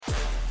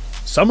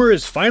Summer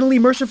is finally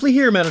mercifully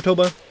here,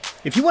 Manitoba.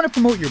 If you want to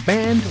promote your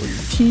band or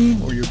your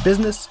team or your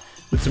business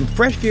with some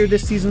fresh gear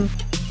this season,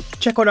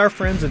 check out our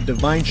friends at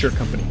Divine Shirt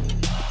Company.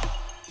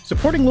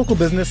 Supporting local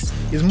business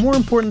is more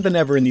important than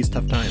ever in these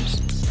tough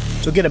times.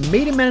 So get a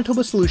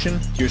made-in-Manitoba solution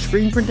to your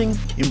screen printing,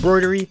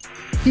 embroidery,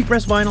 heat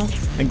press vinyl,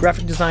 and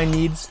graphic design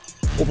needs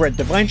over at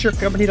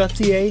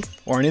divineshirtcompany.ca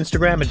or on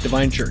Instagram at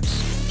Divine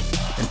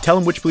Shirts. And tell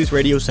them Witch Police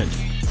Radio sent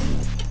you.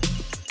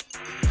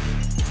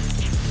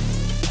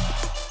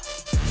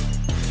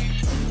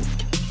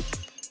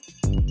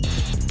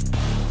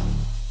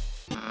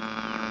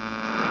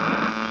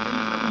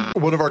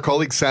 One of our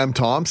colleagues, Sam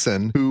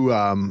Thompson, who,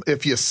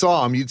 if you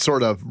saw him, you'd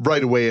sort of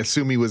right away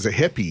assume he was a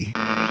hippie.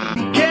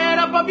 Get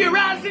up off your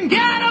ass and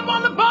get up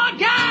on the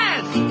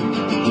podcast!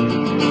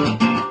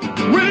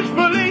 Witch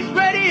Police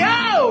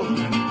Radio!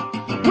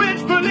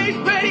 Witch Police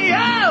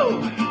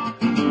Radio!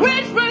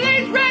 Witch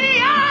Police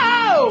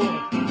Radio!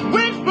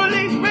 Witch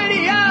Police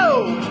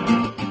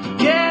Radio!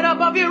 Get up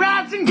off your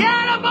ass and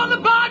get up on the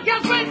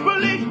podcast! Witch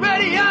Police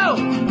Radio!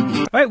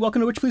 All right, welcome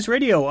to Witch Police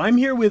Radio. I'm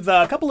here with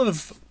a couple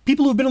of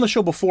people who've been on the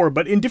show before,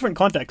 but in different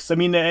contexts. I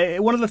mean,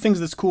 one of the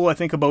things that's cool, I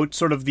think, about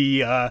sort of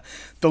the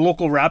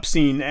local rap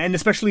scene, and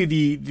especially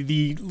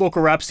the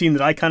local rap scene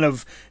that I kind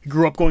of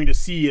grew up going to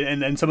see,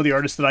 and some of the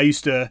artists that I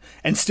used to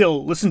and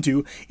still listen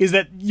to, is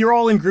that you're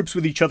all in groups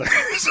with each other.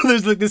 So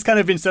there's like this kind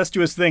of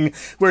incestuous thing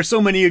where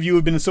so many of you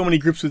have been in so many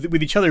groups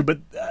with each other. But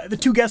the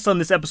two guests on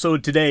this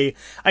episode today,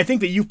 I think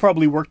that you've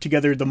probably worked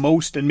together the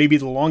most and maybe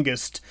the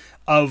longest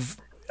of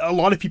a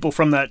lot of people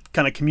from that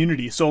kind of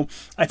community. So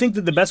I think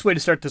that the best way to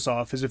start this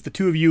off is if the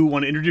two of you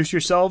want to introduce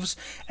yourselves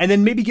and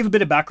then maybe give a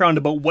bit of background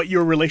about what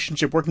your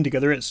relationship working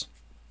together is.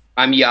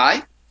 I'm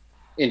Yai.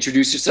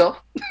 Introduce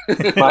yourself.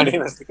 My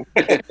name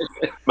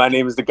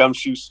is the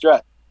Gumshoe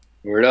Strut.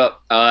 Word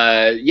up.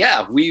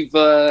 We've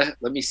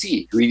let me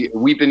see.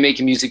 We've been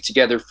making music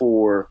together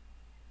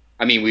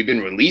we've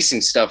been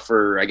releasing stuff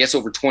for I guess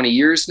over 20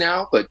 years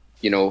now, but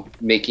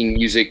making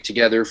music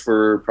together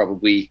for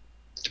probably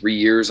 3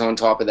 years on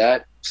top of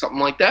that, something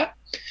like that.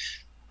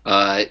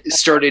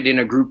 Started in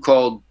a group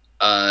called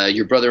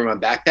Your Brother in My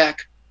Backpack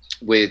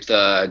with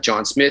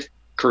John Smith,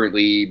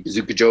 currently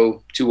Bazooka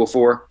Joe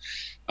 204,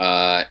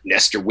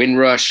 Nestor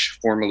Windrush,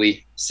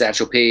 formerly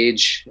Satchel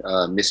Paige,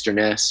 Mr.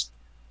 Ness,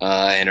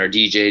 and our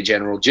DJ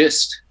General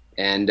Gist.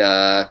 And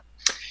the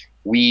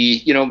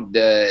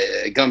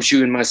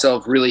Gumshoe and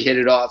myself really hit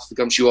it off. The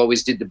Gumshoe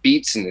always did the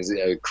beats and is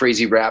a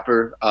crazy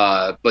rapper.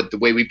 But the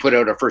way we put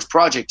out our first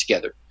project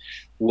together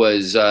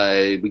was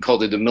we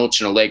called it the Milch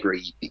and Allegra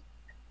EP.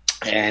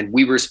 And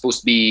we were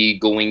supposed to be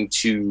going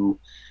to,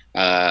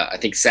 I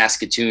think,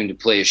 Saskatoon to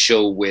play a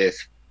show with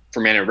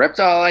Fermented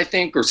Reptile, I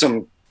think, or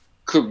some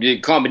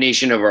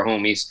combination of our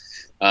homies,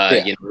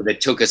 that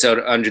took us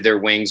out under their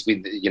wings.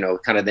 We,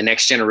 kind of the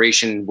next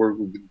generation,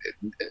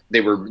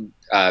 they were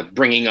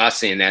bringing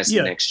us in as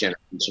the next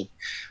generation.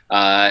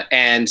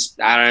 And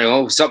I don't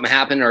know, something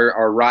happened.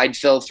 Our ride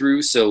fell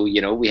through. So,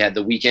 we had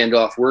the weekend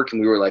off work and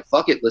we were like,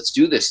 fuck it, let's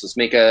do this.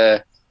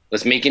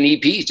 Let's make an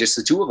EP, just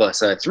the two of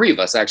us, three of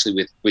us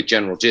actually with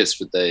General Gist,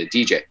 with the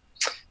DJ.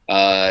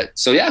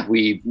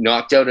 We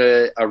knocked out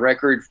a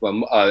record,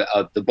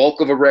 the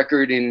bulk of a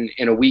record in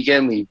a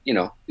weekend. We,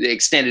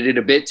 extended it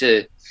a bit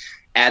to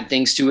add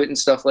things to it and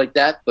stuff like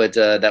that. But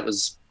that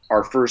was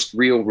our first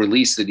real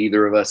release that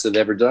either of us have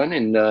ever done.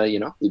 And,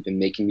 we've been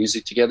making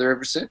music together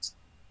ever since.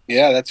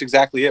 Yeah, that's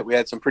exactly it. We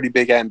had some pretty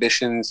big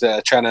ambitions,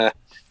 trying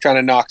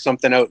to knock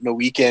something out in a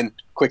weekend.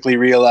 Quickly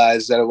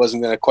realized that it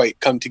wasn't going to quite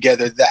come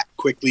together that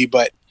quickly,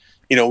 but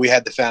we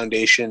had the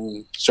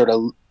foundation sort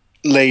of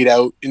laid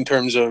out in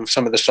terms of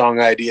some of the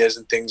song ideas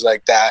and things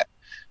like that.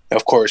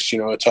 Of course,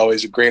 it's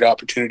always a great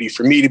opportunity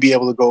for me to be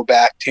able to go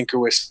back, tinker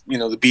with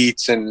the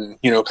beats, and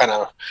kind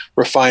of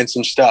refine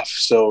some stuff.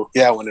 So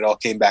yeah, when it all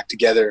came back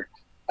together,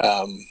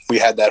 we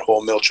had that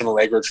whole Milch and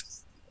Allegra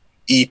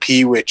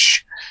EP,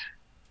 which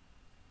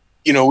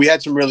we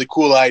had some really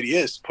cool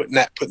ideas putting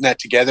that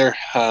together,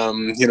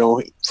 from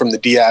the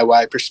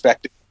DIY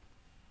perspective,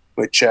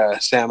 which,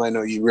 Sam, I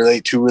know you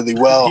relate to really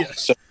well. Yeah.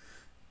 So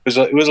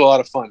it was a lot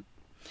of fun.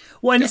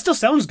 Well, and it still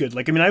sounds good.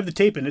 Like, I mean, I have the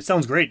tape and it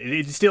sounds great.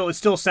 It still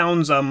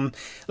sounds,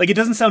 like it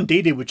doesn't sound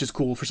dated, which is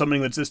cool for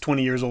something that's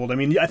 20 years old. I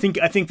mean, I think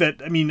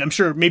that, I'm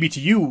sure maybe to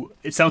you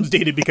it sounds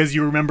dated because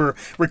you remember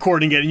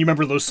recording it and you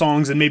remember those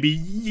songs, and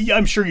maybe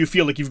I'm sure you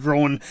feel like you've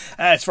grown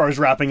as far as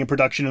rapping and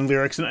production and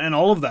lyrics and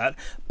all of that.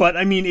 But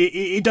I mean,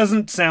 it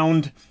doesn't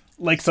sound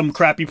like some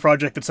crappy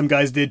project that some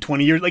guys did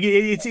 20 years. Like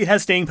it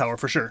has staying power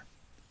for sure.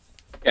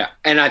 Yeah,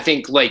 and I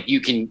think like you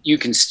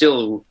can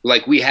still,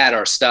 like, we had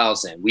our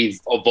styles in,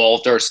 we've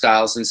evolved our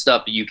styles and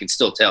stuff, but you can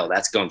still tell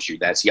that's Gumshoe,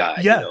 that's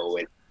Yai,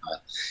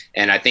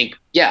 and I think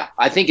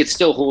it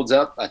still holds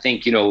up. I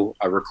think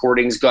our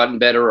recording's gotten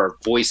better, our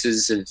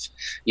voices have,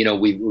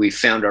 we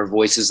found our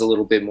voices a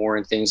little bit more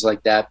and things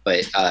like that.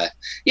 But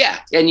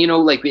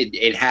and like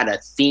it had a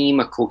theme,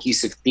 a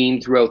cohesive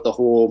theme throughout the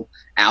whole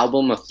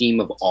album, a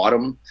theme of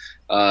autumn,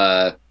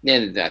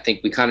 and I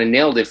think we kind of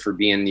nailed it for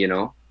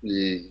being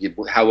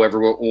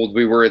however old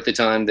we were at the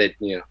time, that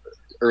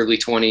early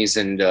 20s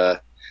and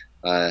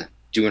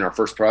doing our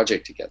first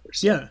project together.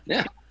 So,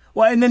 yeah.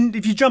 Well, and then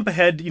if you jump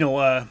ahead,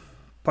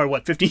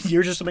 probably 15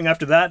 years or something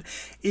after that,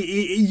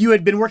 you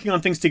had been working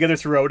on things together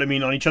throughout. I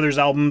mean, on each other's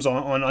albums,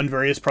 on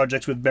various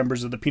projects with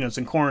members of the Peanuts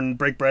and Corn,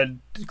 Break Bread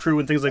crew,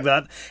 and things like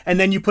that. And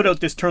then you put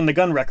out this Turn the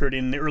Gun record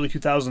in the early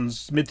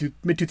 2000s, mid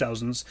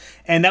 2000s,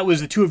 and that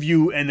was the two of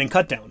you and then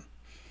Cut Down.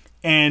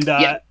 And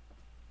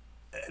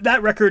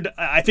that record,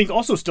 I think,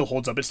 also still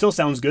holds up. It still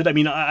sounds good. I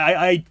mean,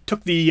 I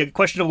took the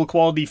questionable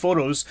quality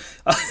photos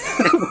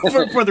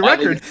for the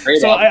record,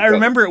 so I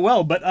remember it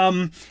well. But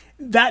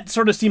that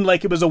sort of seemed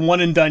like it was a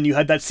one and done. You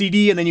had that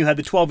CD, and then you had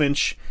the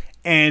 12-inch,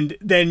 and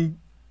then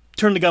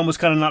Turn the Gun was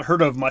kind of not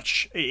heard of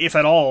much, if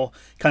at all,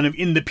 kind of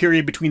in the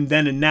period between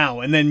then and now.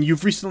 And then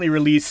you've recently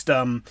released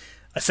a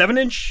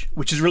 7-inch,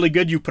 which is really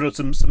good. You put out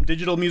some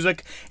digital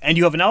music, and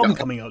you have an album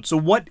coming out. So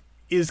what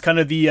is kind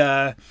of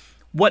the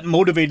what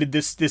motivated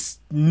this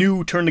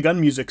new Turn the Gun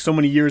music so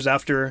many years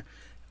after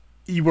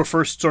you were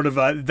first sort of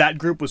that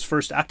group was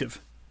first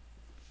active?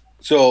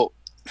 So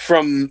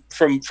from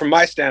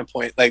my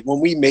standpoint, like when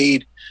we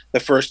made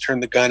the first Turn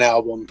the Gun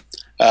album,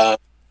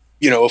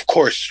 of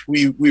course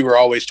we were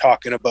always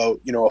talking about,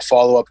 a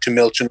follow-up to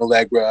Milch and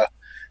Allegra.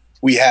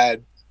 I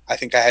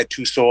think I had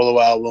 2 solo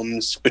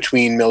albums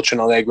between Milch and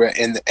Allegra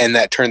and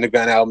that Turn the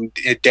Gun album.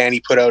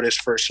 Danny put out his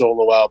first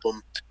solo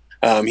album.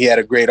 He had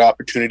a great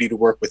opportunity to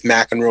work with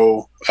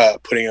McEnroe,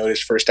 putting out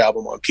his first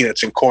album on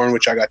Peanuts and Corn,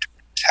 which I got to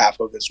half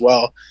of as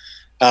well.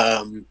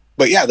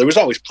 But yeah, there was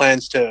always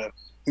plans to,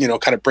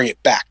 kind of bring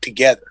it back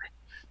together.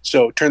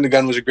 So Turn the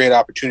Gun was a great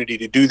opportunity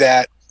to do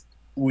that.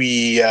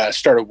 We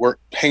started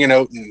hanging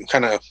out and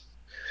kind of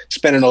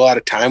spending a lot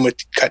of time with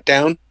Cut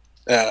Down.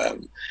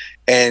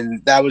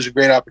 And that was a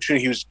great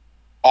opportunity. He was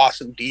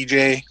awesome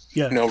DJ,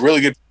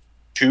 really good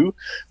too,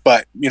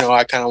 but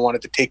I kind of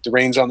wanted to take the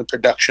reins on the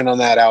production on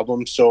that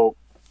album, so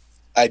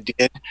I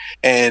did,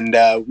 and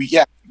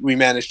we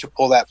managed to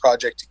pull that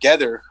project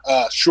together.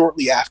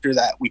 Shortly after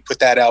that, we put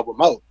that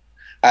album out.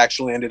 I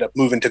actually ended up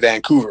moving to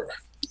Vancouver,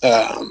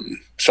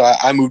 so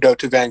I moved out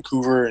to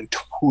Vancouver in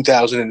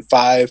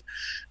 2005,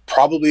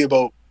 probably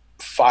about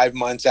 5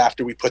 months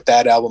after we put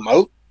that album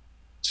out.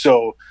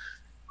 So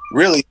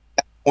really at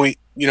that point,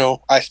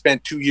 I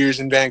spent 2 years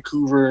in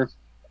Vancouver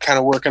kind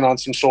of working on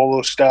some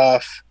solo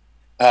stuff.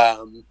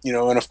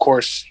 And of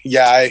course,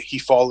 he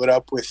followed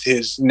up with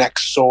his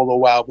next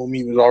solo album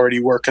he was already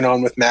working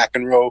on with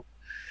McEnroe.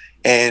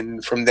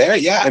 And from there,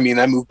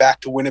 I moved back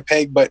to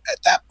Winnipeg, but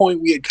at that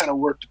point we had kind of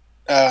worked,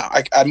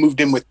 I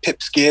moved in with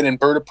Pip Skid and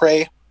Bird of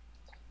Prey,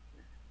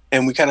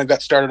 and we kind of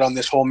got started on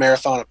this whole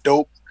marathon of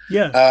dope. We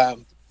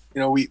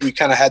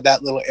kind of had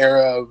that little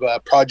era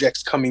of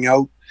projects coming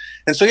out.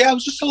 And so, it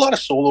was just a lot of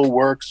solo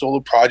work, solo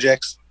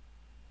projects.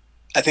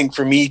 I think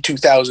for me,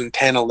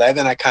 2010,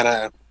 11, I kind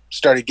of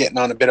started getting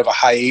on a bit of a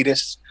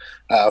hiatus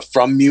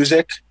from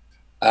music,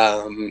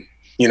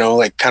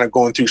 like kind of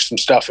going through some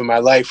stuff in my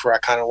life where I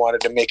kind of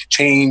wanted to make a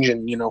change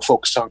and,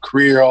 focus on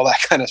career, all that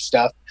kind of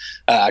stuff.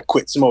 I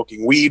quit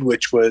smoking weed,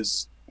 which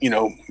was,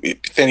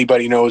 if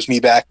anybody knows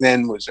me back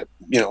then, was,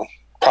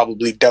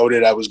 probably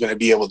doubted I was going to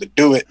be able to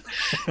do it.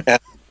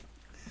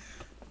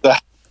 So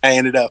I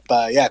ended up,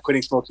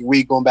 quitting smoking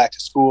weed, going back to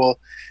school.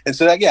 And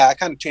so that, I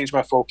kind of changed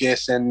my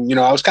focus, and,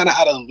 I was kind of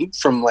out of the loop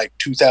from like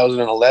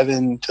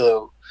 2011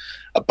 to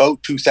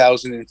about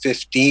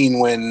 2015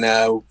 when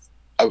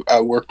I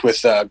worked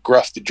with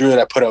Gruff the Druid.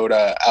 I put out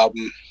an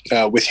album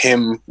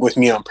with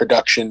me on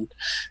production,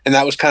 and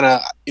that was kind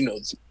of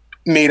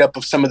made up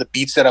of some of the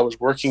beats that I was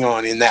working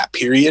on in that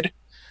period.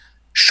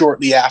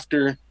 Shortly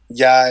after,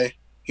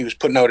 he was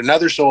putting out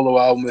another solo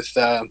album with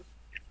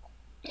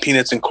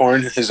Peanuts and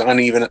Corn, his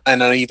Uneven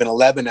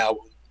 11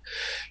 album.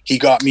 He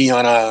got me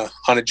on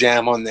a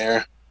jam on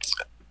there.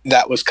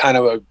 That was kind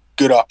of a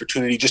good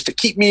opportunity just to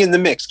keep me in the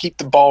mix, keep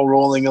the ball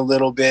rolling a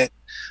little bit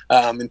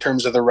in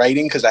terms of the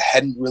writing, because I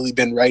hadn't really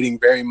been writing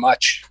very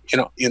much,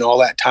 in all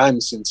that time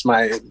since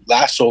my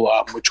last solo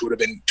album, which would have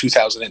been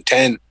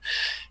 2010.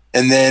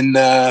 And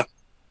then,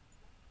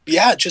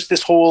 just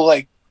this whole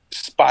like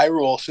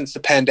spiral since the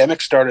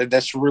pandemic started.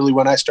 That's really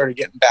when I started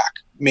getting back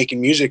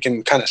making music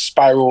and kind of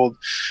spiraled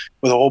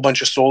with a whole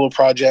bunch of solo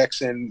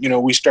projects. And,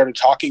 we started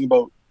talking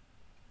about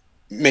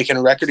making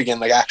a record again,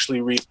 like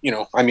actually,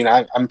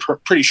 I'm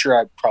pretty sure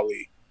I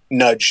probably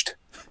nudged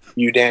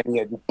you, Danny,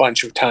 a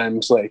bunch of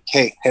times, like,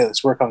 hey,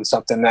 let's work on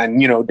something.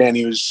 And,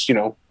 Danny was,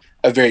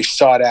 a very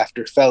sought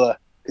after fella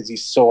because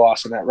he's so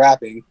awesome at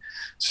rapping.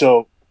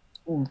 So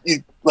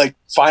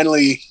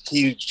finally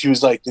he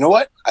was like, you know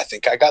what? I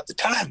think I got the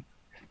time.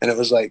 And it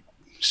was like,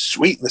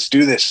 sweet, let's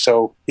do this.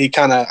 So he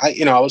kind of,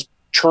 I was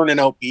churning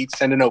out beats,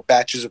 sending out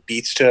batches of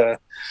beats to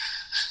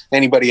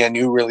anybody I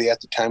knew really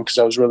at the time, because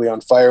I was really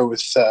on fire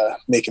with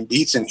making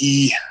beats. And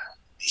he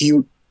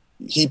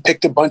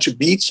picked a bunch of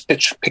beats,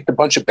 picked a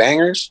bunch of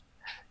bangers,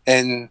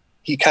 and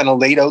he kind of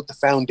laid out the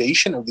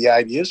foundation of the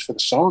ideas for the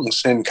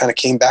songs and kind of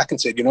came back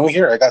and said,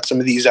 here, I got some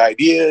of these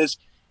ideas.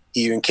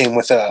 He even came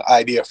with an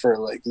idea for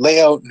like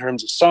layout in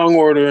terms of song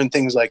order and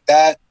things like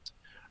that.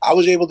 I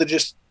was able to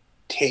just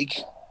take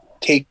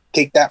take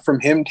that from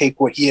him, take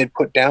what he had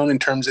put down in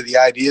terms of the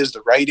ideas,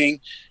 the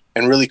writing,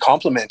 and really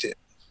complement it,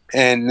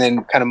 and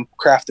then kind of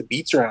craft the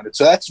beats around it.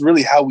 So that's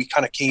really how we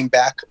kind of came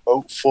back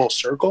about full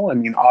circle. I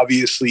mean,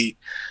 obviously,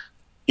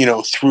 you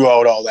know,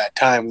 throughout all that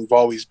time, we've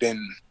always been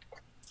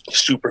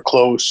super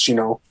close, you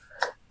know,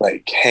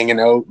 like hanging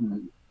out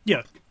and,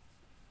 Yeah.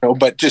 you know,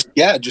 but just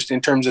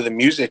in terms of the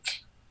music,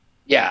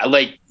 Yeah,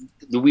 like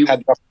we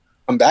had to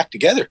come back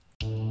together.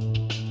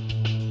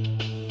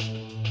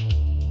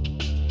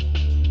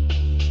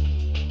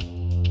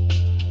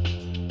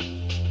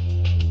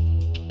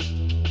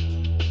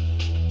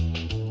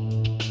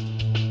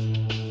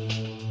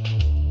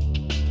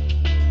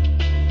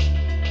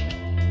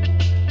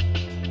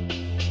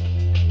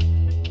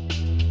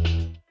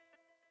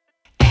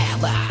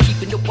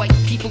 Keeping the white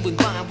people in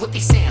line, what they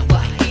sound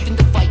like. Even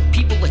the fight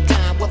people are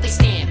dying while they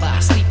stand by.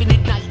 Sleeping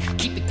at night,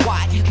 keep it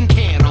quiet, you can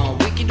count on.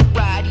 Waking to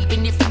ride,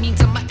 even if it means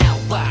I'm an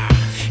outlier.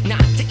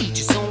 Not to each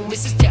his own,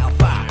 Mrs.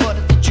 Doubtfire. But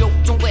of the joke,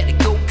 don't let it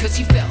go, cause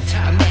you felt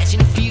tired. Imagine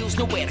it feels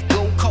nowhere to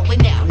go, call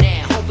it now.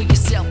 Humble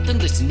yourself, then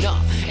listen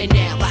up. And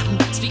now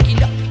I'm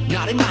speaking up,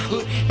 not in my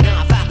hood,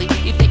 non-violent.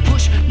 If they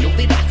push, know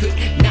that I could.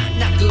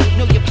 Not good,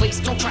 know your place,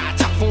 don't try.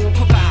 Top form,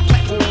 provide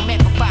platform,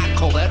 amplify.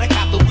 Call it a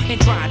cop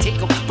and try and take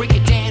them. Break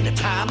it down to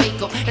time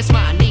maker. That's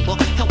my neighbor,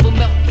 help him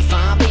out if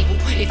I'm able.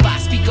 If I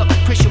speak up,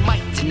 pressure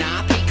might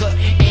deny pay cut.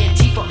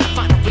 Antifa, I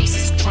find a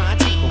racist, try and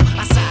take them.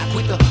 I side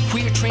with the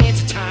queer,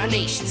 trans, entire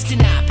nations.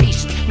 Deny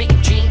patience, make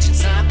them change and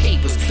sign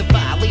papers. The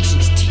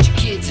violations, teach your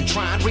kids and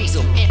try and raise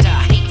them.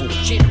 Anti-hateful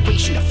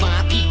generation of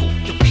fine people.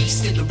 The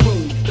beast in the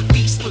room, the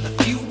feast for the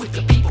few. If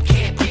the people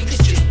can't breathe,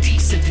 it's just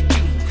decent to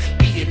do.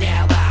 Be an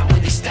ally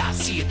when they stop,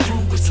 see it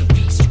through. It's the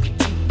least you can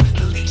do,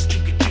 the least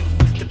you can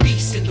do. The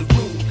beast in the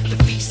room,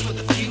 the feast for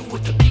the few.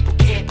 If the people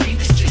can't breathe,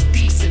 it's just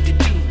decent to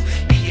do.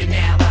 Be an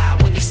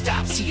ally when they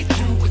stop, see it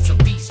through. It's the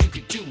least you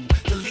can do,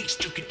 the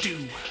least you can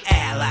do.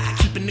 Ally,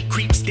 keeping the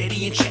creep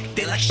steady in check.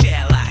 They like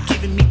shall I,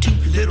 giving me too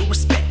little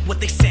respect. What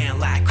they sound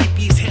like,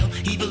 creepy as hell,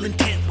 evil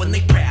intent when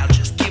they proud.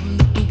 Just give them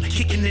the boot,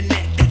 kicking the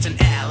neck. That's an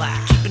ally,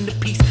 keeping the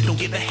peace. Don't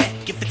give a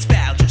heck if it's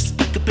foul. Just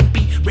speak up and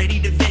be ready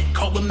to vent.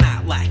 Call them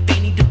out like they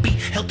need to be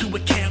held to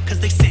account, cause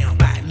they sound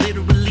bite,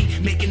 literally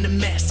making a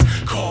mess.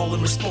 Call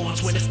and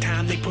response when it's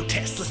time they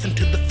protest. Listen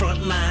to the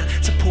front line,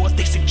 support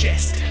they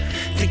suggest.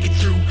 Think it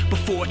through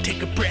before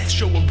take a breath.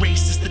 Show a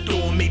race is the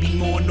door, maybe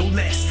more, no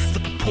less. The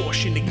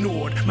proportion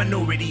ignored,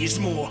 minority is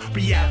more.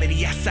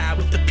 Reality, I side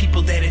with the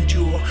people that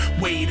endure.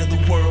 Weight of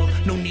the world,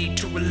 no need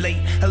to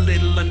relate. A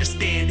little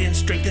understanding,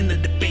 strengthen the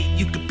debate.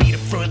 You could be the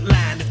front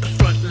line if the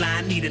front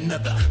line need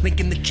another link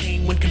in the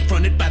chain when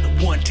confronted by the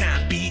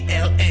one-time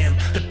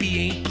BLM. The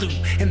B ain't blue,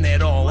 and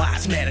that all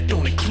lives matter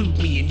don't include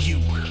me and you.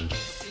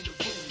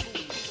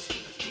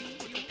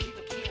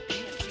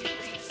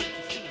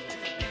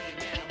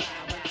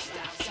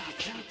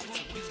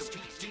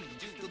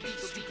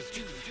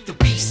 The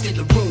beast in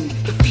the room,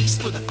 the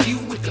feast for the few.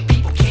 If the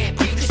people can't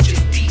breathe, it's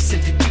just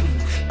decent to do.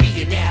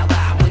 Be an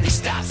ally when they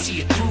stop,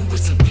 see it through.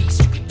 It's the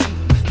least you can do,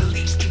 the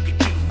least you can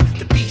do.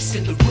 The beast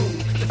in the room,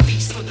 the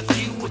feast for the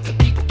few. If the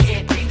people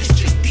can't breathe, it's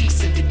just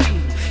decent to do.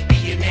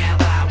 Be an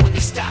ally when they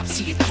stop,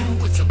 see it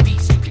through. It's the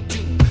least you can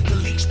do, the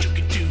least you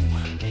can do.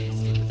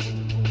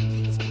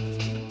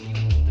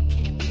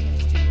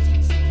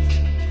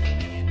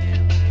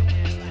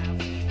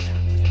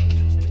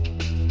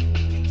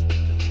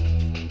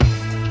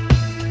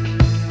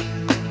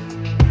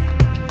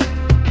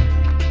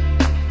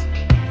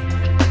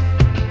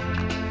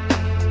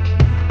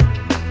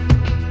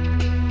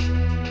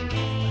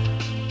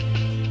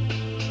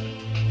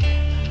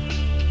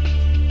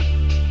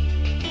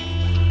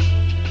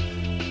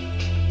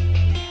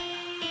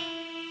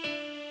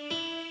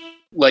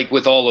 like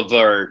with all of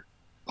our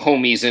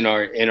homies in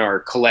our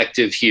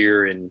collective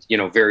here, and you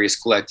know,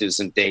 various collectives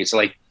and things,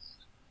 like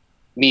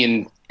me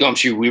and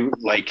Gumshoe,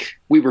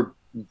 we were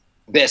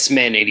best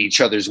men at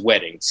each other's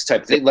weddings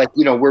type of thing. Like,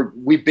 you know,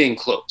 we've been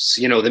close,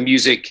 you know, the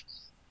music,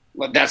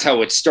 that's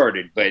how it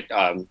started. But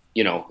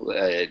you know,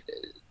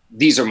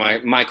 these are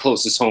my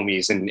closest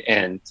homies,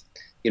 and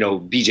you know,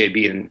 BJ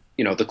being,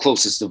 you know, the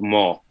closest of them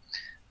all.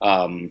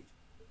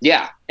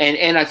 Yeah.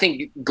 And I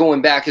think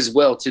going back as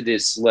well to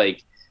this,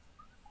 like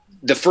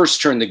the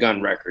first Turn the Gun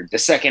record, the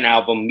second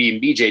album me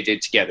and BJ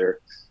did together,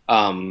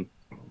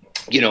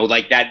 you know,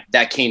 like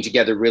that came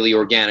together really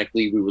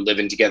organically. We were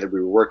living together,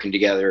 we were working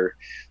together,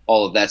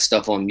 all of that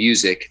stuff on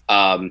music,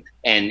 and,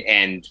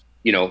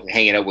 you know,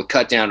 hanging out with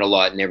Cut Down a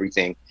lot and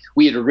everything.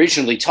 We had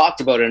originally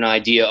talked about an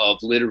idea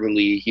of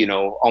literally, you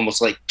know,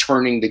 almost like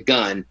Turning the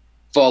Gun,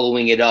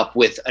 following it up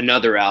with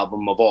another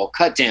album of all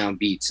Cut Down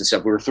beats and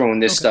stuff. We were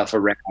throwing this stuff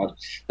around.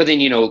 But then,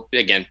 you know,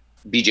 again,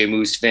 BJ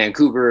moves to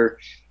Vancouver.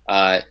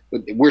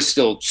 We're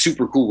still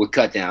super cool with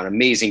Cut Down.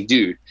 Amazing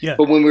dude. Yeah.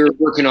 But when we were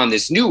working on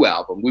this new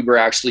album, we were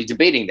actually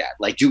debating that.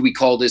 Like, do we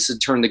call this a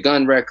Turn the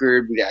Gun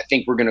record? I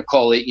think we're going to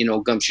call it, you know,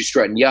 Gumshoe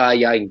Strut and Yeah,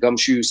 and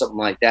Gumshoe, something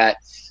like that.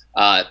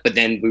 But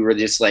then we were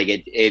just like,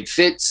 it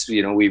fits.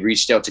 You know, we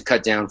reached out to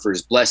Cut Down for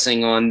his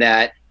blessing on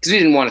that, because we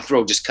didn't want to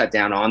throw just Cut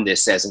Down on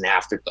this as an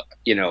afterthought.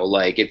 You know,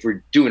 like if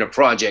we're doing a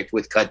project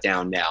with Cut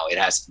Down now, it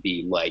has to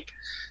be like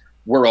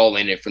we're all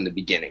in it from the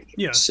beginning.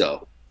 Yeah.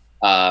 So,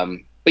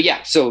 but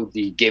yeah, so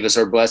he gave us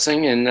our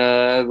blessing, and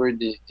we're,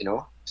 you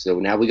know, so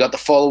now we got the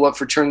follow up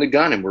for Turn the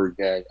Gun, and we're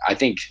I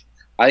think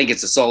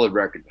it's a solid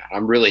record, man.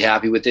 I'm really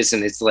happy with this,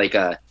 and it's like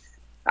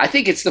I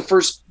think it's the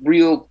first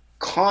real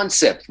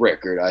concept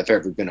record I've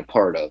ever been a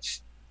part of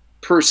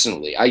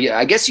personally.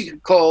 I guess you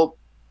could call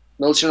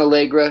Milch and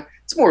Allegra,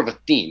 it's more of a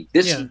theme.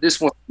 This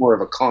one's more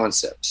of a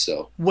concept.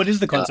 So what is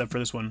the concept for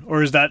this one,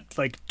 or is that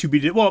like to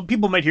be? Well,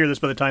 people might hear this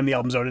by the time the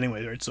album's out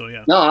anyway, right? So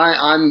yeah. No,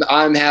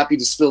 I'm happy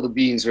to spill the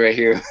beans right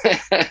here.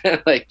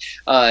 Like,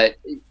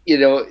 you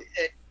know,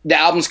 the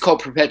album's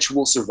called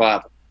Perpetual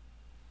Survival,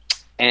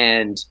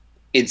 and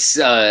it's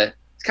kind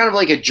of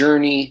like a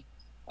journey,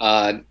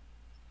 a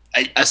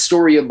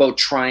story about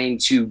trying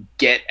to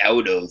get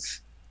out of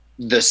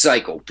the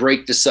cycle,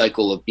 break the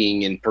cycle of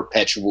being in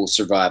perpetual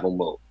survival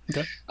mode.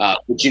 Okay.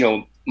 Which, you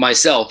know,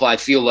 myself, I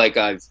feel like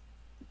I've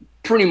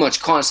pretty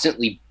much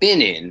constantly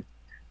been in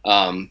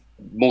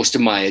most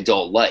of my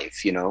adult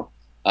life, you know,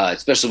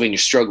 especially when you're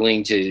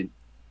struggling to,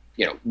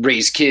 you know,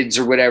 raise kids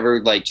or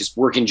whatever, like just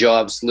working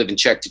jobs, living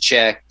check to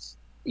check,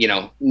 you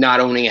know, not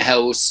owning a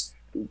house,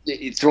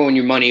 throwing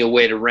your money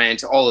away to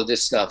rent, all of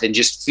this stuff, and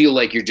just feel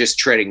like you're just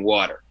treading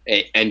water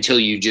until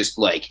you just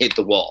like hit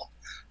the wall.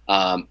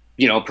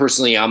 You know,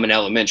 personally, I'm an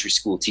elementary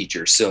school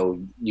teacher, so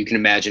you can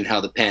imagine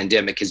how the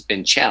pandemic has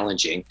been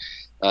challenging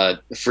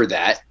for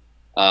that.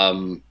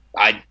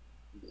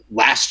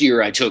 Last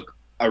year I took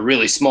a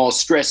really small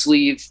stress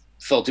leave,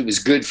 felt it was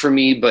good for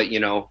me, but, you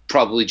know,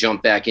 probably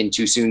jumped back in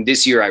too soon.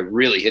 This year I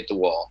really hit the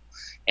wall,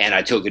 and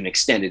I took an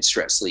extended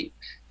stress leave.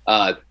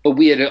 But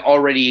we had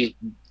already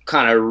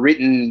kind of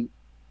written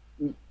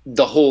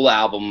the whole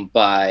album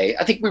by,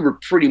 I think we were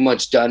pretty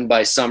much done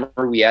by summer.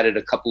 We added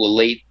a couple of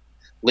late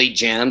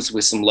jams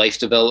with some life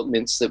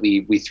developments that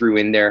we threw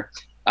in there.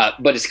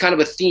 But it's kind of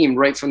a theme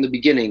right from the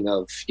beginning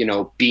of, you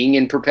know, being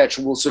in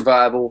perpetual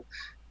survival,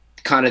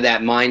 kind of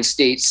that mind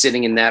state,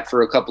 sitting in that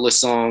for a couple of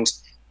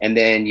songs. And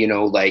then, you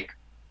know, like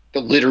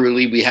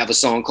literally we have a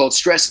song called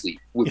Stress Leave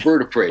with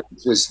Bird of Prey,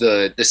 which was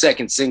the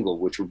second single,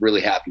 which we're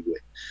really happy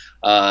with.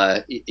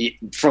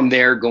 From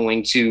there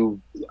going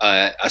to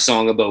a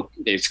song about,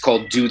 it's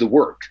called Do the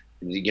Work,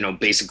 you know,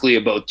 basically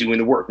about doing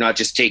the work, not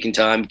just taking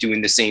time,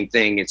 doing the same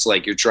thing. It's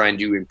like you're trying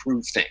to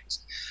improve things,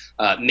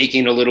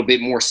 making a little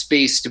bit more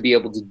space to be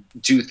able to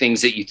do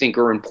things that you think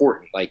are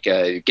important. Like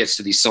it gets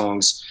to these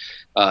songs,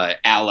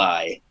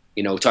 Ally,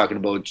 you know, talking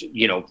about,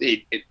 you know,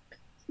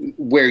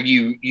 where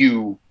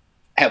you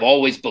have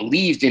always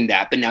believed in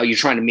that, but now you're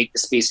trying to make the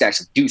space to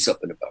actually do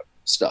something about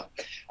stuff,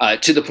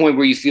 to the point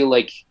where you feel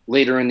like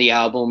later in the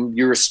album,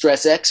 you're a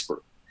stress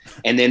expert.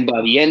 And then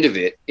by the end of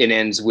it, it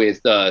ends with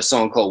a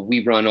song called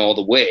We Run All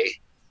the Way,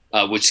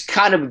 which is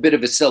kind of a bit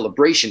of a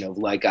celebration of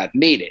like, I've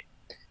made it.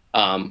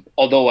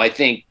 Although I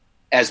think,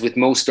 as with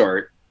most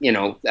art, you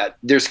know, that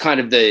there's kind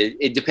of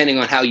depending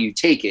on how you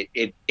take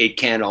it, it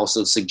can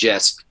also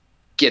suggest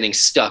getting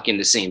stuck in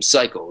the same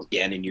cycle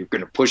again, and you're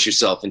going to push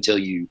yourself until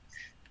you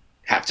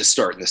have to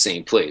start in the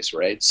same place,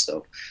 right?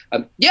 So,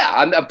 yeah,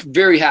 I'm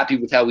very happy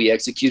with how we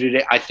executed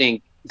it. I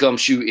think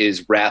Gumshoe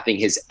is rapping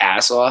his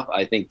ass off.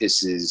 I think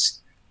this is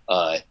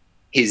the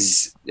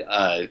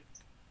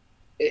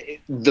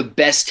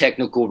best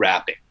technical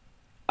rapping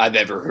I've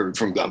ever heard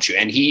from Gumshoe,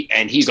 and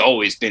he's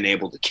always been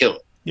able to kill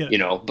it. Yeah. You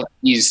know, but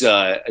he's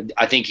I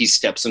think he's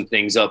stepped some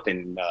things up,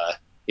 and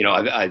you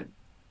know,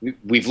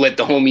 we've let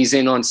the homies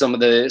in on some of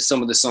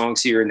the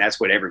songs here, and that's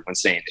what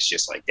everyone's saying. It's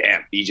just like,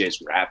 damn,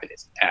 BJ's rapping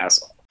his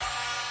ass off.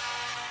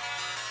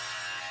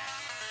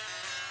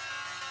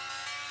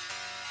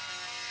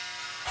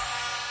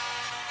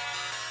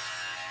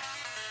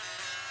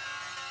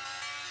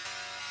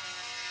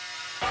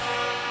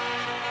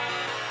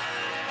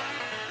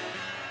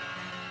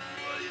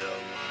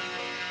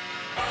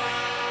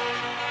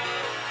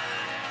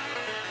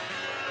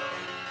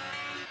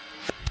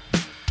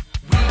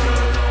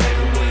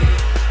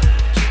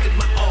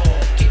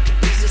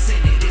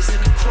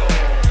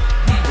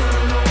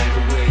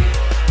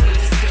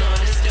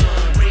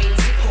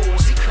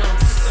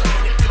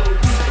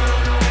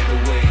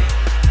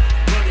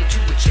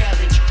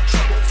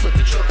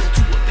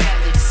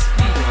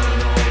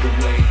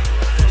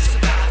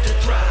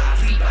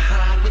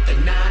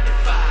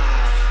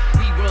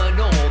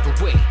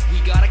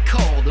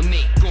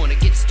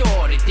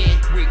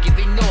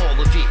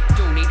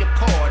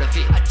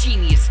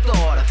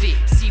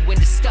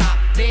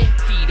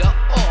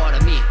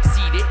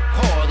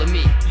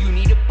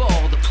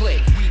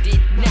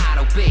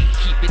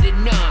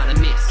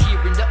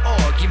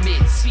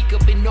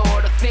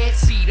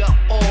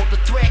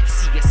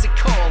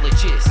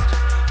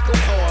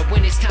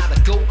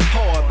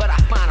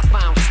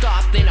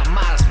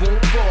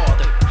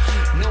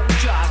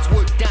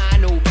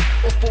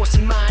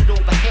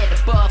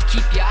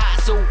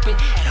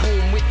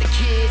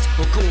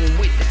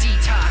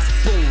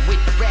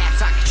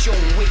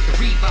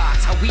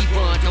 how we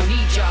run. No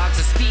need jogs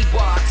or speed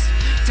walks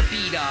to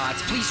beat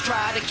odds. Please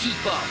try to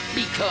keep up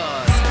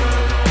because we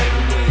run all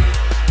the way.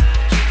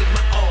 Give it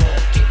my all.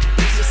 Get the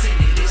business and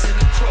it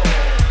isn't a crawl.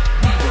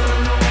 We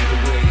run all the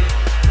way.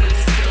 When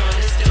it's done,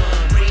 it's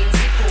done. Rains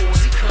and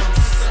pours, it comes,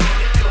 the sun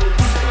it goes.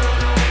 We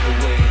run all the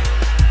way.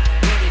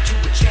 Run into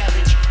a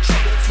challenge.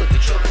 Trouble, flip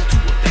the trouble to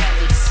a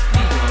balance.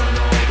 We run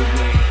all the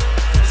way.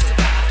 From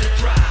survive to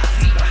thrive.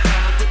 Leave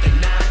behind with the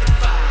 9 to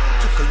 5.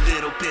 Took a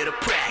little bit of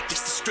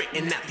practice to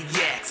straighten out the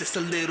axis. A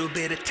little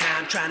bit of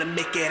time trying to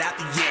make it out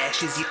the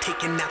ashes. You're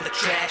taking out the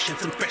trash and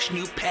some fresh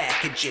new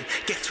packaging.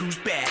 Guess who's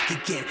back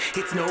again?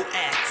 It's no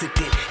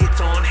accident. It's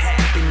on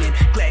happening.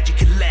 Glad you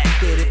could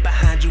laugh at it.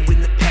 Behind you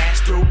in the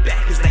past.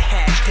 Throwback is the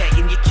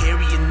hashtag and you're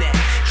carrying that.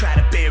 Try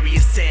to bury a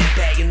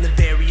sandbag in the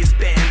various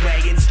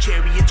bandwagons.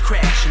 Chariots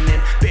crashing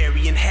and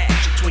burying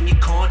hatchets when you're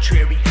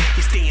contrary.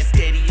 You're staying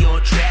steady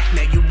on track.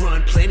 Now you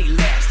run plenty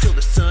laps till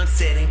the sun's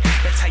setting.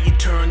 That's how you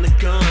turn the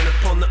gun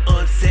upon the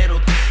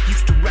unsettled.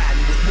 Used to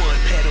riding with one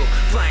pedal,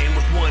 flying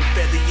with one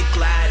feather, you're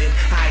gliding.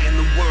 Eyeing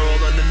the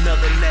world on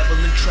another level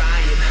and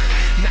trying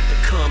not to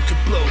come to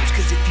blows.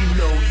 Cause if you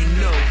know, you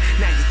know.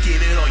 Now you give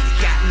it all you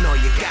got and all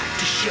you got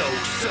to show.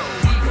 So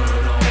we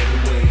run all the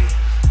way.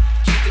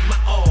 Give it my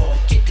all.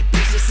 Get the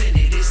business and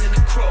it isn't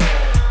a crawl.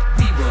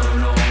 We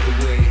run all the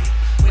way.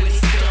 When it's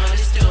done,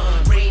 it's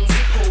done. Rains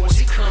and pours,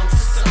 it comes, the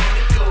sun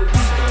it goes.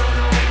 We run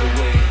all the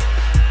way.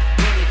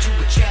 Run into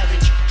a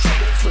challenge.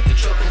 Trouble, flip the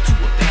trouble to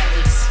a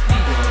balance. We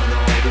run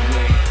all the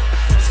way.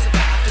 From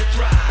survive to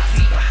thrive.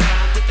 Leave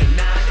behind with the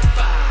 9 to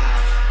 5.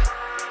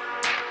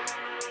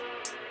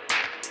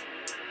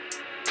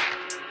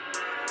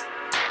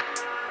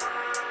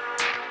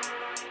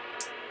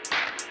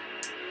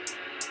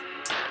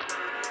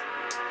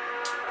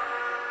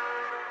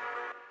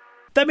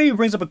 That maybe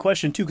brings up a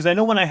question too, because I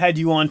know when I had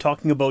you on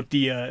talking about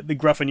the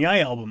Gruff and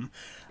Yai album,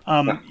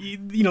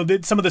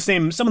 some of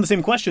the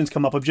same questions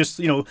come up of just,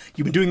 you've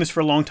been doing this for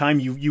a long time.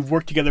 You've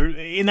worked together.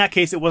 In that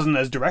case, it wasn't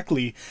as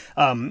directly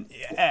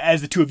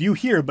as the two of you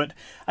here, but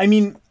I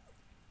mean,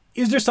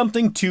 is there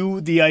something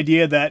to the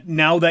idea that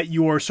now that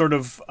you're sort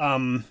of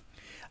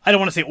I don't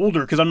want to say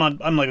older because I'm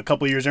like a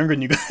couple of years younger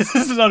than you guys.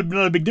 This is not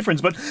a big difference,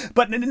 but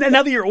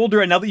now that you're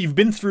older and now that you've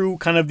been through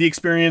kind of the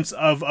experience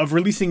of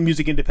releasing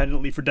music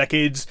independently for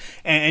decades,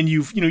 and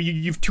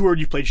you've toured,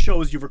 you've played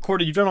shows, you've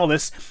recorded, you've done all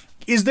this.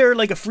 Is there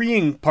like a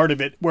freeing part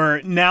of it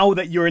where now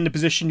that you're in the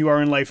position you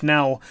are in life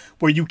now,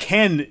 where you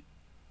can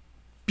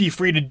be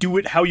free to do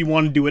it how you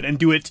want to do it and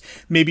do it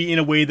maybe in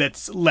a way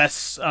that's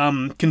less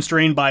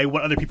constrained by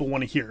what other people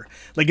want to hear?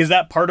 Like, is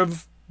that part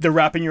of the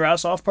rapping your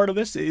ass off part of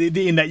this,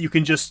 in that you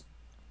can just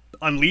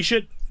unleash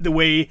it the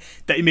way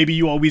that maybe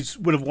you always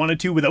would have wanted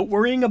to without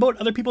worrying about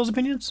other people's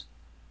opinions?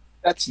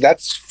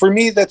 That's for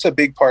me, that's a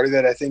big part of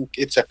it. I think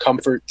it's a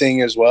comfort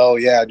thing as well.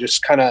 Yeah,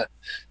 just kind of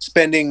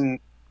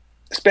spending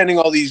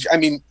all these, I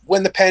mean,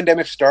 when the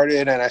pandemic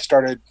started and I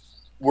started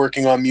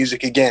working on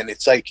music again,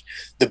 it's like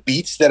the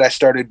beats that I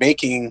started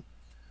making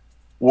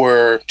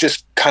were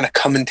just kind of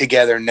coming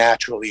together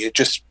naturally. It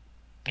just,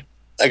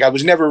 like, I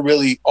was never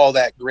really all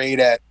that great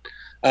at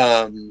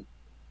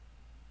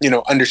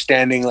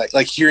understanding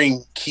like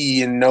hearing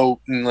key and note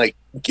and like,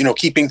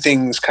 keeping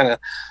things kind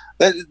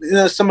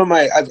of, some of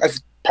my, I've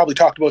probably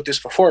talked about this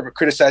before, but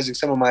criticizing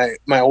some of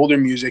my older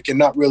music and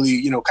not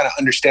really, kind of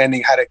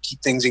understanding how to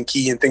keep things in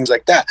key and things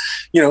like that,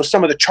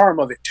 some of the charm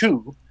of it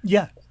too.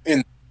 Yeah.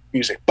 In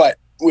music, but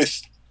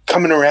with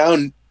coming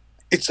around,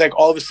 it's like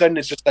all of a sudden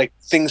it's just like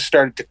things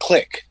started to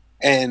click,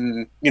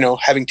 and,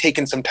 having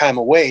taken some time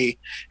away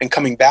and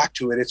coming back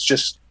to it, it's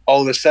just,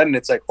 all of a sudden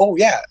it's like, oh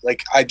yeah,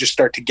 like I just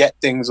start to get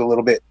things a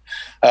little bit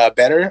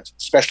better,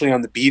 especially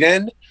on the beat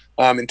end.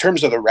 In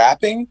terms of the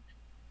rapping,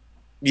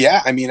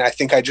 yeah, I mean, I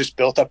think I just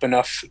built up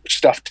enough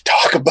stuff to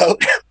talk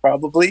about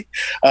probably.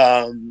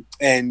 And,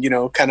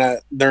 kind of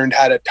learned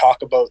how to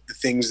talk about the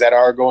things that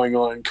are going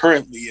on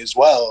currently as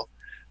well,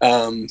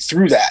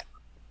 through that,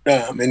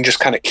 and just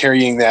kind of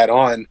carrying that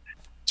on.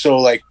 So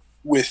like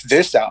with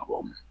this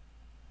album,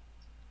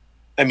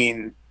 I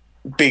mean,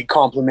 big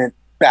compliment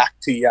back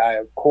to Yai,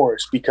 of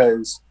course,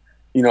 because,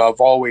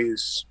 I've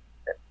always,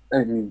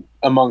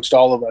 amongst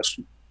all of us,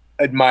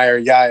 admire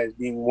Yai as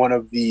being one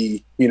of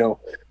the,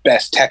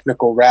 best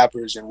technical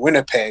rappers in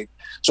Winnipeg.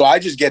 So I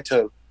just get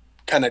to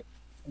kind of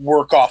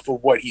work off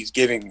of what he's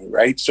giving me,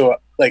 right? So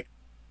like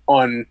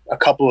on a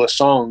couple of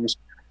songs,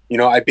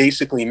 I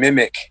basically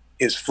mimic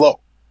his flow,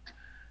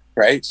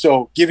 right?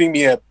 So giving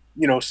me a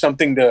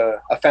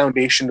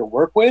foundation to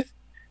work with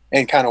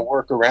and kind of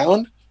work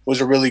around was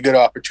a really good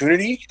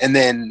opportunity. And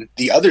then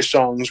the other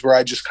songs where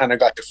I just kind of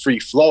got to free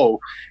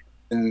flow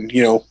and,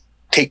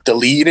 take the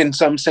lead in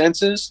some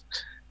senses,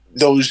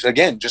 those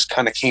again just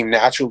kind of came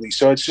naturally.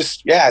 So it's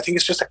just, yeah, I think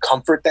it's just a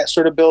comfort that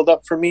sort of build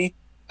up for me.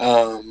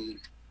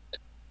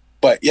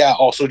 But yeah,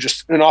 also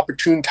just an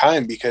opportune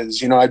time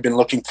because, I've been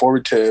looking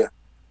forward to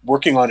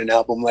working on an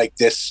album like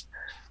this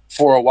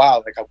for a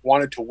while. Like I've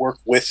wanted to work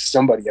with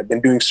somebody. I've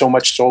been doing so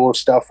much solo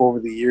stuff over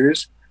the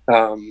years,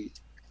 that,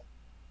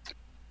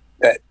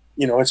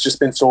 it's just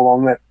been so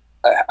long that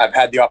I've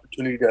had the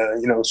opportunity to,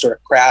 you know, sort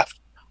of craft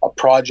a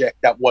project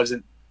that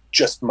wasn't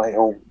just my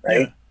own,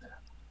 right? Yeah.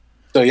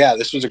 So yeah,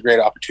 this was a great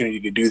opportunity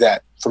to do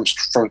that from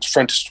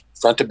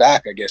front to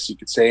back, I guess you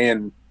could say,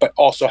 but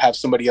also have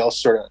somebody else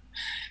sort of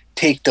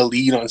take the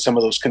lead on some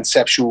of those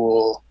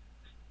conceptual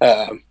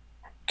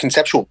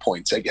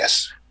points, I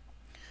guess.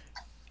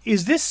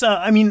 Is this?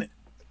 I mean,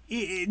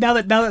 now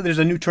that there's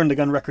a new Turn the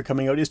Gun record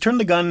coming out, is Turn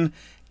the Gun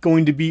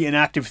going to be an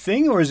active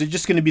thing, or is it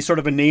just going to be sort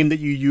of a name that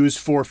you use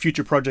for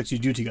future projects you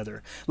do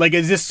together? Like,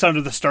 is this sort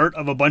of the start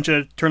of a bunch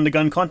of Turn the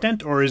Gun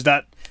content, or is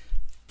that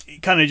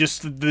kind of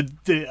just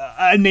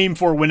a name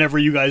for whenever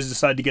you guys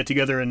decide to get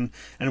together and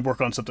work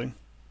on something?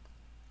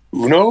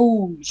 Who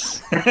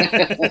knows?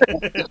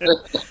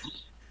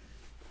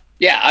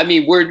 Yeah, I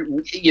mean,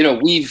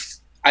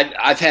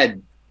 I've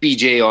had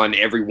BJ on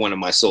every one of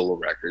my solo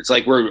records.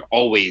 Like, we're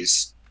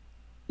always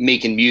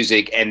making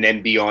music, and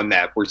then beyond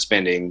that, we're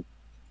spending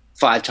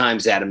 5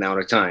 times that amount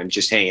of time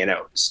just hanging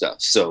out and stuff.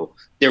 So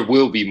there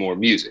will be more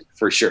music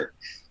for sure.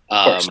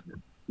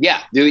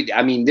 Yeah, dude,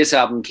 I mean, this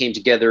album came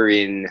together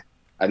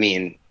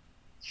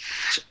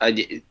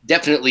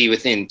definitely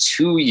within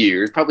 2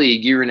 years, probably a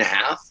year and a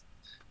half,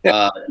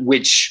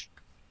 which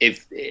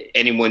if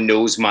anyone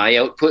knows my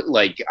output,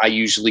 like I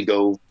usually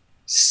go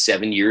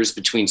 7 years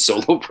between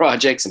solo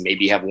projects and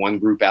maybe have one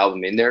group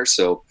album in there.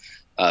 So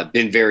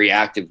been very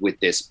active with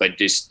this, but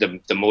just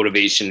the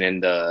motivation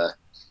and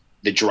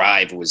the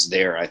drive was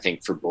there, I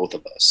think, for both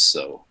of us.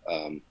 So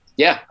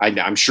yeah,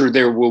 I'm sure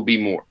there will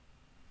be more.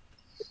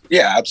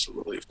 Yeah,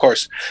 absolutely. Of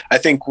course. I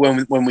think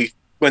when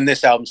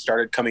this album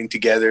started coming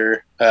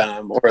together,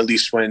 or at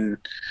least when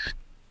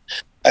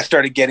I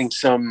started getting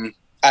some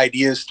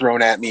ideas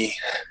thrown at me,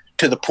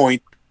 to the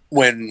point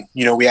when,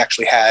 you know, we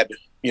actually had,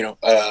 you know,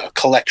 a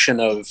collection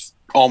of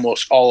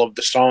almost all of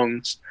the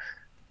songs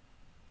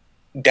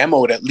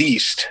demoed, at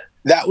least,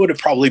 that would have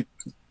probably,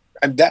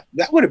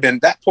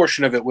 that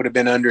portion of it would have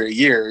been under a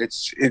year.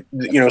 You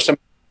know, some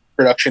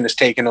production has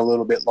taken a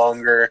little bit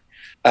longer,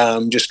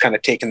 just kind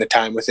of taking the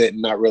time with it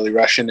and not really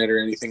rushing it or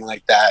anything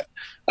like that.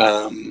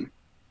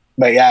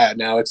 But yeah,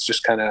 now it's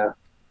just kind of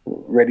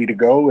ready to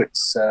go.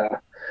 It's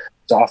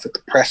off at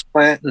the press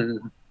plant,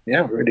 and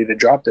yeah, we're ready to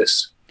drop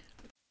this.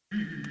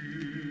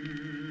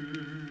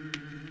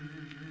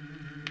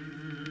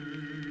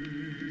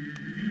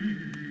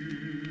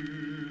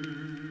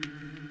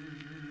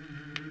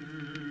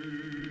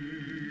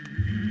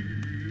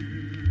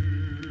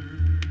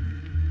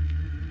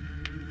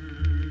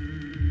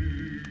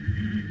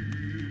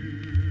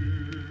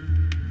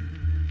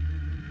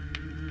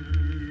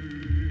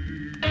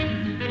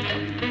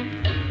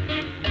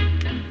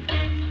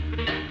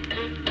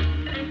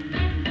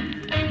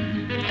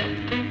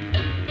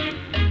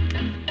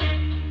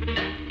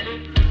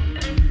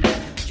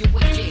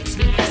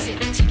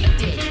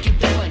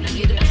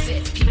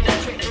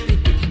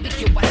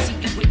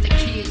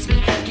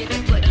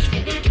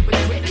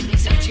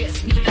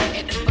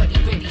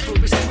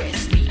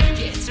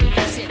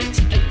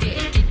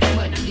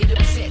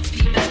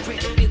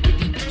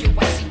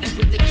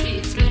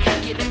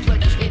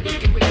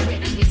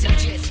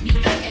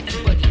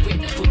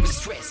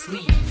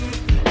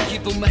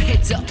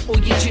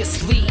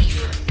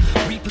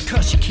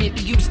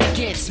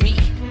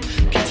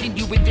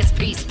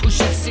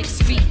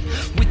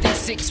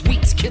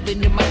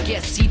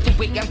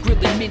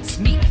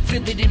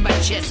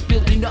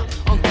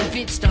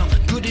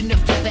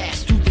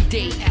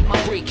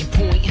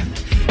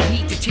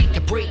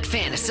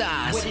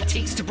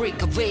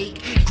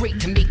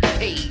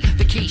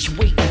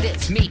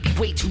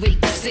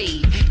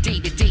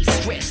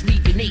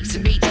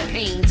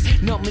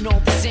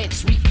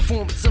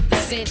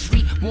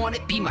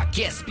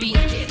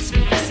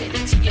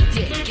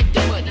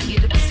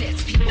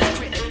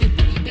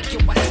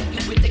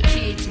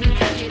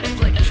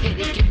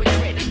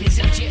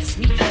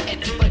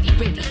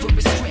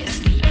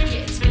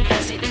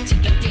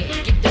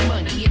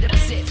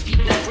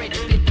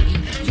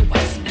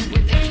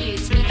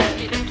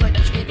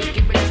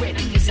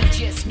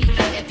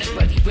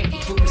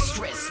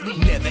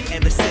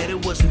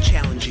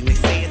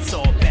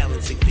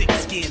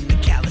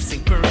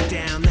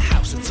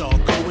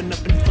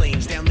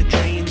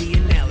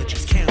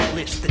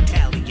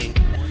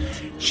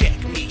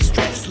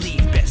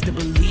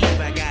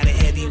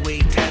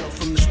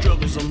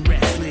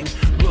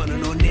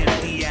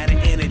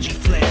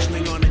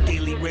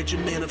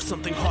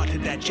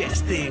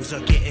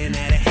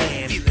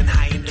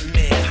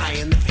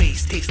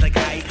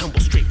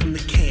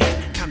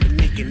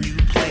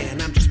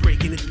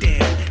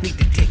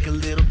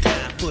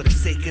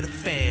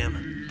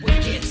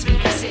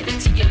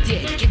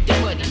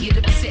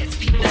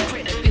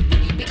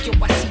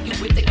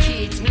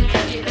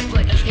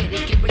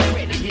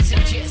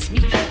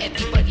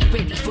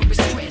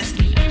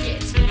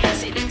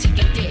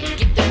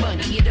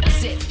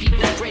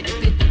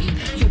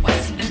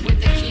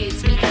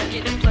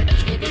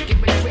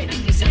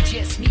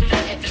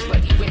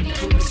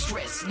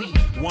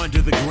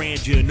 Wander the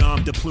grandeur,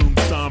 nom de plume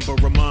somber,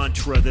 a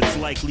mantra that's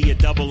likely a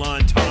double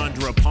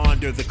entendre.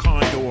 Ponder the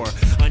condor,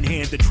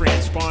 unhand the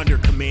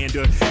transponder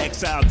commander.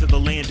 Exiled to the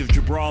land of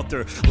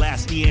Gibraltar,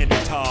 last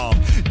Neanderthal.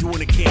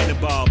 Doing a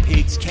cannonball,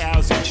 pigs,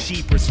 cows, and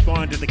sheep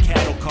respond to the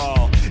cattle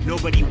call.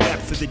 Nobody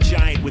wept for the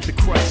giant with the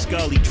crushed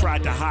skull. He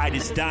tried to hide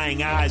his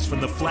dying eyes from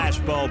the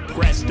flashbulb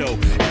presto.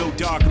 No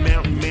Dark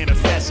Mountain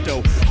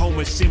manifesto.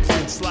 Homer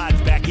Simpson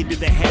slides back into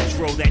the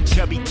hedgerow. That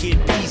chubby kid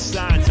peace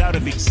signs out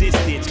of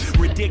existence.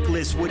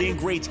 Ridiculous what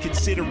ingrates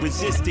consider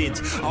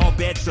resistance. All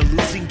bets are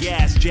losing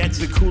gas.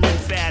 Jets are cooling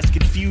fast.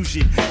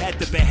 Confusion at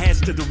the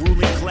behest of the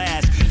ruling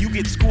class. You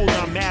get schooled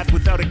on math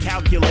without a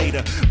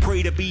calculator.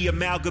 Pray to be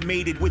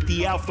amalgamated with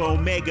the Alpha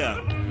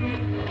Omega.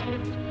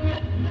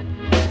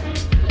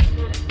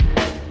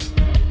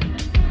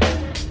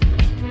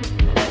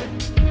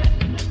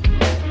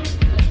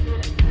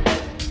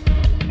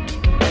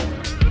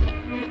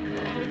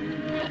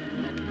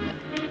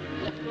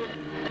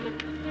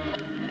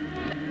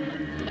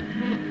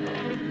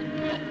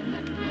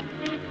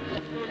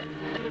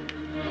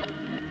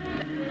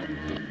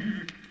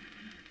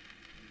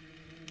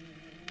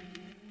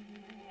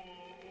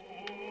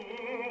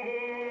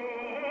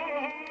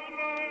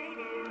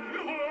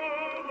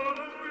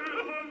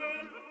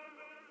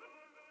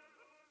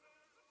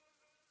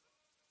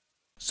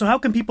 So how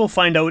can people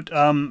find out,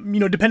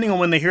 depending on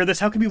when they hear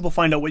this, how can people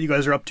find out what you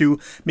guys are up to?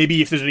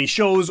 Maybe if there's any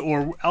shows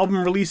or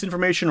album release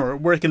information, or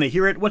where can they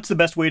hear it? What's the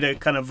best way to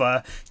kind of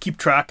keep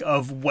track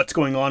of what's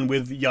going on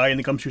with Yai and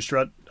the Gumshoe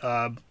Strut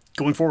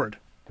going forward?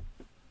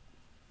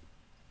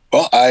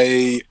 Well,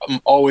 I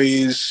am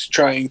always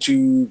trying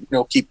to,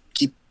 keep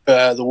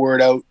the word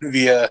out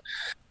via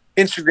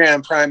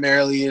Instagram.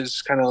 Primarily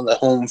is kind of the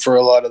home for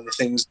a lot of the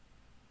things,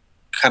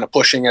 kind of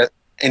pushing at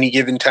any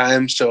given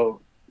time. So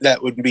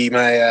that would be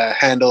my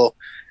handle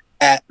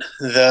at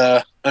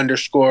the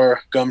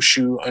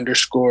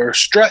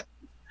 _gumshoe_strut.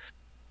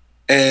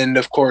 And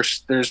of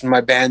course, there's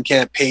my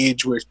Bandcamp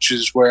page, which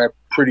is where I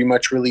pretty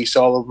much release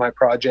all of my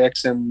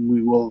projects. And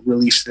we will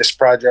release this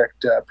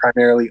project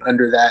primarily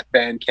under that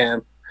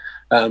Bandcamp.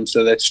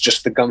 So that's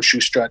just the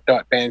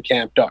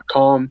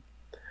gumshoestrut.bandcamp.com.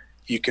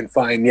 You can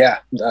find,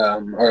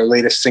 our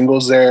latest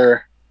singles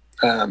there,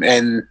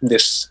 and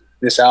this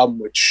album,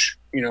 which,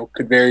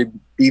 could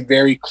be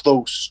very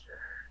close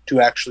to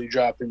actually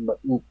dropping, but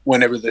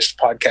whenever this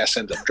podcast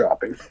ends up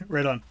dropping.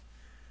 Right on.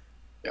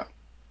 Yeah.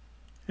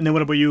 And then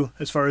what about you,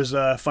 as far as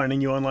finding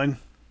you online?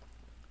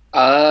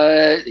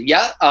 I'm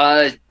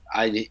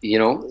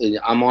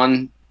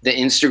on the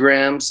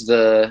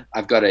Instagrams.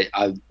 I've got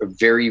a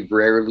very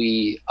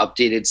rarely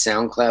updated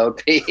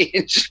SoundCloud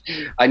page.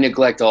 I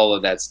neglect all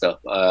of that stuff.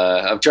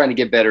 I'm trying to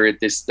get better at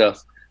this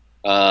stuff.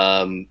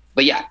 Find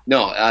me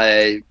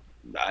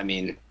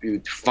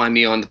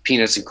on the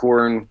Peanuts and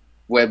Corn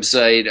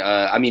website.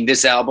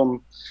 This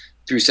album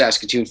through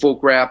Saskatoon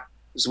Folk Rap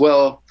as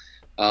well.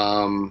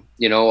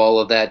 All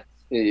of that.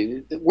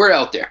 We're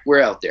out there.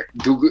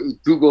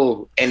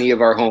 Google any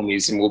of our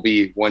homies and we'll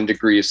be 1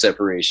 degree of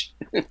separation.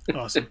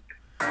 Awesome.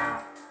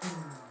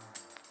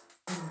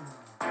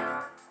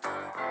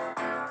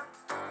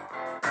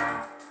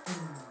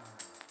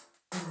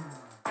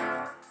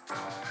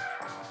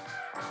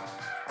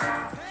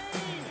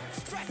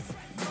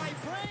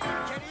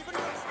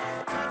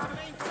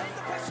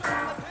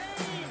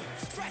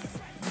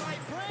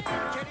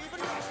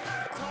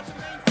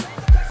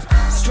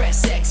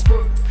 Stress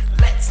expert,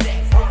 let's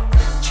network.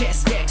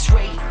 Chest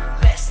X-ray,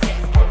 let's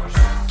network.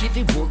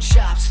 Giving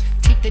workshops,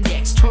 take the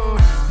next turn.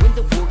 When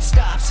the work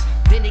stops,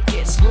 then it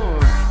gets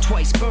learned.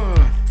 Twice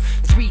burned,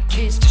 3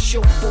 kids to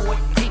show for it.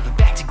 Keep it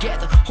back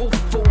together, hold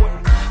it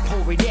forward.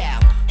 Pour it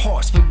out,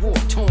 heart's been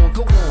war-torn.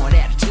 Go on,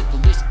 add it to the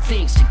list of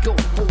things to go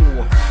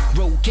for.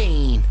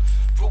 Rogaine,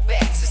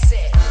 Robax is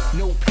set.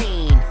 No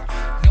pain,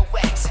 no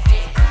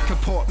accident.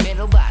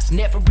 Compartmentalized,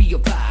 never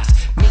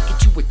realized. Make it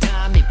to a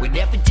diamond, we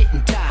never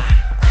didn't die.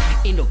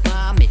 In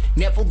alignment,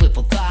 never live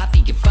a lie. The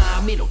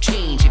environment'll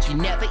change if you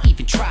never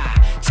even try.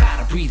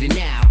 Tired of breathing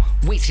out,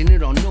 wasting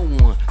it on no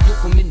one.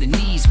 Look them in the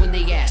knees when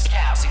they ask,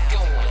 how's it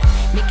going?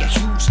 Make a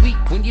huge leap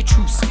when you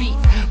true speak.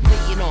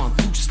 Laying on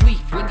loose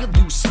sleep when you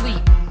lose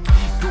sleep.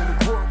 Go to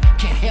work,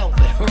 can't help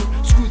but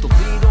hurt. Screw the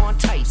lid on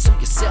tight so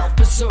you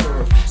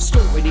self-preserve.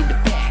 Store it in the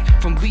back,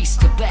 from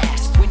least to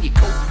last. When you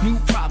cope, new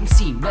problems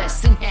seem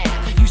less than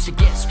half. Used to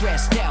get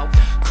stressed out,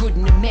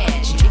 couldn't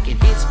imagine taking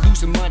hits,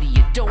 losing money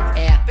you don't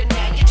have, but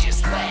now you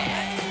just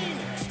laugh.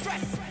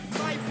 Stress,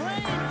 my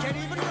brain can't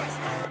even rest.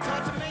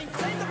 Hard to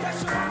maintain the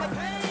pressure on the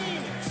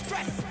pain.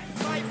 Stress,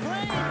 my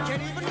brain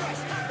can't even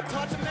rest.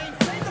 Hard to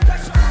maintain the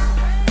pressure on the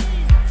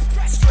pain.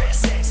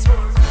 Stress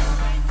expert,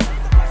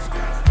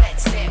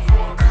 let's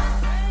network.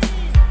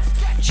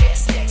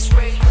 Chest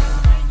X-ray,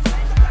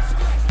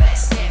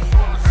 let's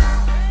network.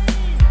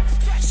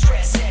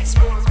 Stress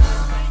expert,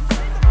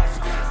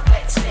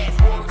 let's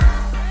network.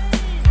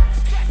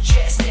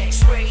 Chest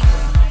X-ray,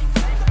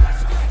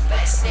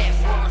 let's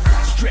network.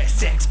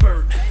 Stress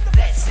expert,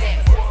 Let's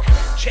network.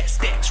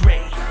 chest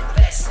X-ray.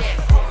 Let's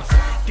network.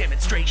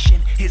 Demonstration,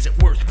 is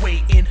it worth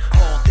waiting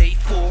all day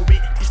for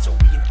it?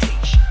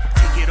 Disorientation,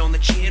 take it on the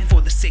chin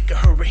for the sake of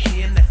her or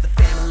him. That's the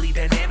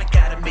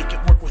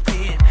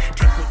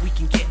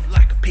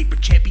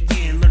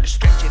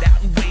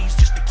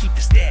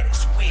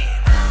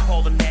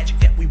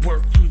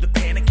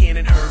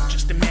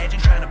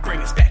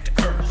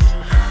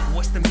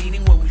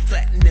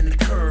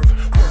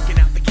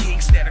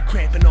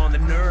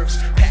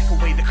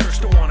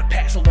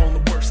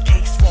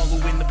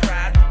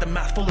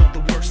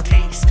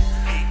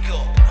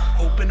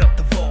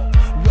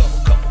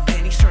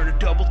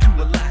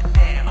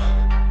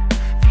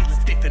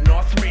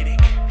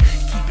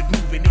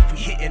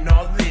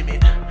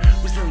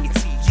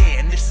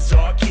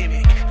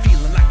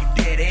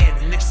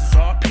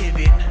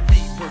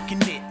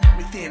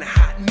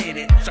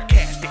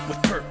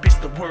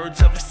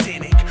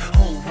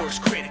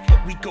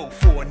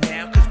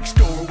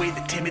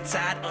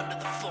outside under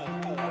the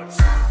floorboards.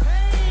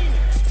 Pain,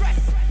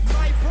 stress,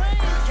 my brain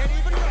can't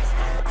even rest.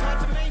 Hard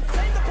to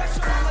maintain the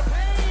pressure on the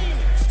pain.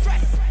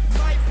 Stress,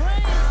 my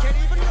brain can't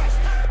even rest.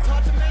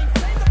 Hard to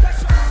maintain the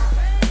pressure on the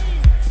pain.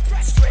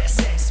 Stress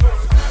X-ray.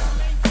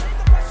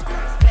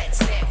 Let's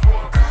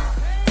network.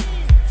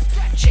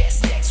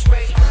 Chest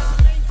X-ray.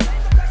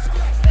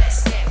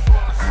 Let's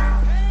network.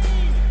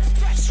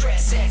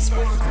 Stress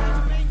X-ray.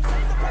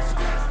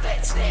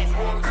 Let's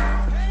network.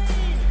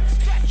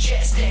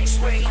 Chest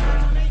X-ray.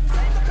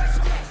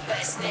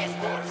 Let's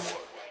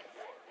network.